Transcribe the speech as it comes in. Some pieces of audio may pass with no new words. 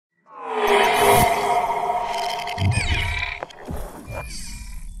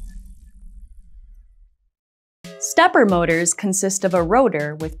Stepper motors consist of a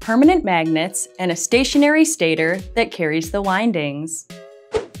rotor with permanent magnets and a stationary stator that carries the windings.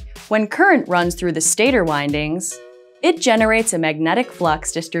 When current runs through the stator windings, it generates a magnetic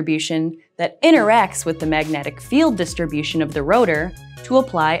flux distribution that interacts with the magnetic field distribution of the rotor to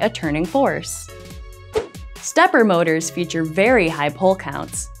apply a turning force. Stepper motors feature very high pole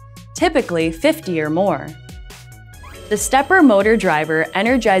counts, typically 50 or more. The stepper motor driver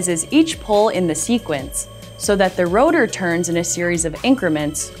energizes each pole in the sequence so that the rotor turns in a series of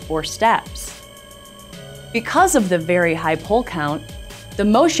increments or steps. Because of the very high pole count, the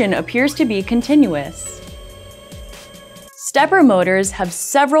motion appears to be continuous. Stepper motors have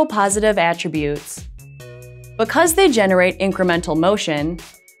several positive attributes. Because they generate incremental motion,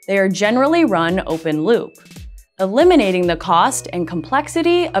 they are generally run open loop, eliminating the cost and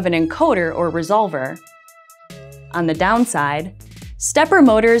complexity of an encoder or resolver. On the downside, stepper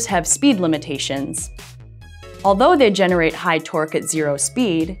motors have speed limitations. Although they generate high torque at zero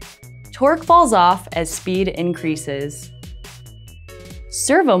speed, torque falls off as speed increases.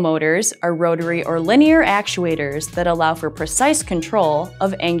 Servo motors are rotary or linear actuators that allow for precise control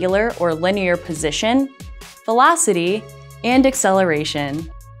of angular or linear position, velocity, and acceleration.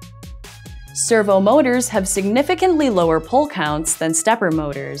 Servo motors have significantly lower pole counts than stepper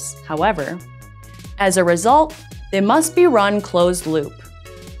motors, however. As a result, they must be run closed loop.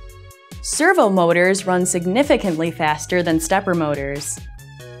 Servo motors run significantly faster than stepper motors.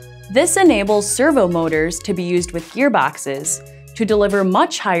 This enables servo motors to be used with gearboxes to deliver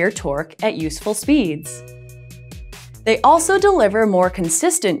much higher torque at useful speeds. They also deliver more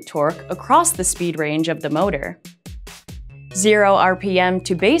consistent torque across the speed range of the motor. 0 RPM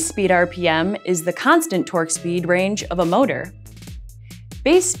to base speed RPM is the constant torque speed range of a motor.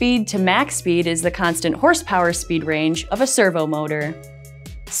 Base speed to max speed is the constant horsepower speed range of a servo motor.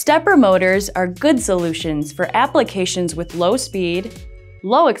 Stepper motors are good solutions for applications with low speed,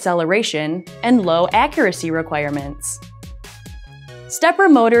 low acceleration, and low accuracy requirements. Stepper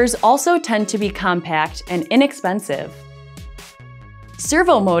motors also tend to be compact and inexpensive.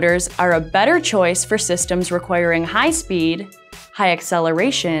 Servo motors are a better choice for systems requiring high speed, high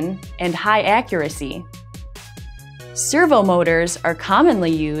acceleration, and high accuracy. Servo motors are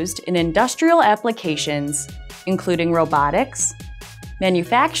commonly used in industrial applications, including robotics,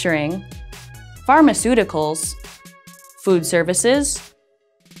 manufacturing, pharmaceuticals, food services,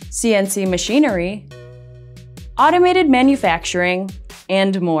 CNC machinery, automated manufacturing,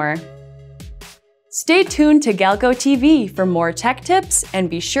 and more. Stay tuned to Galco TV for more tech tips, and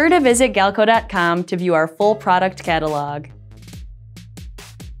be sure to visit galco.com to view our full product catalog.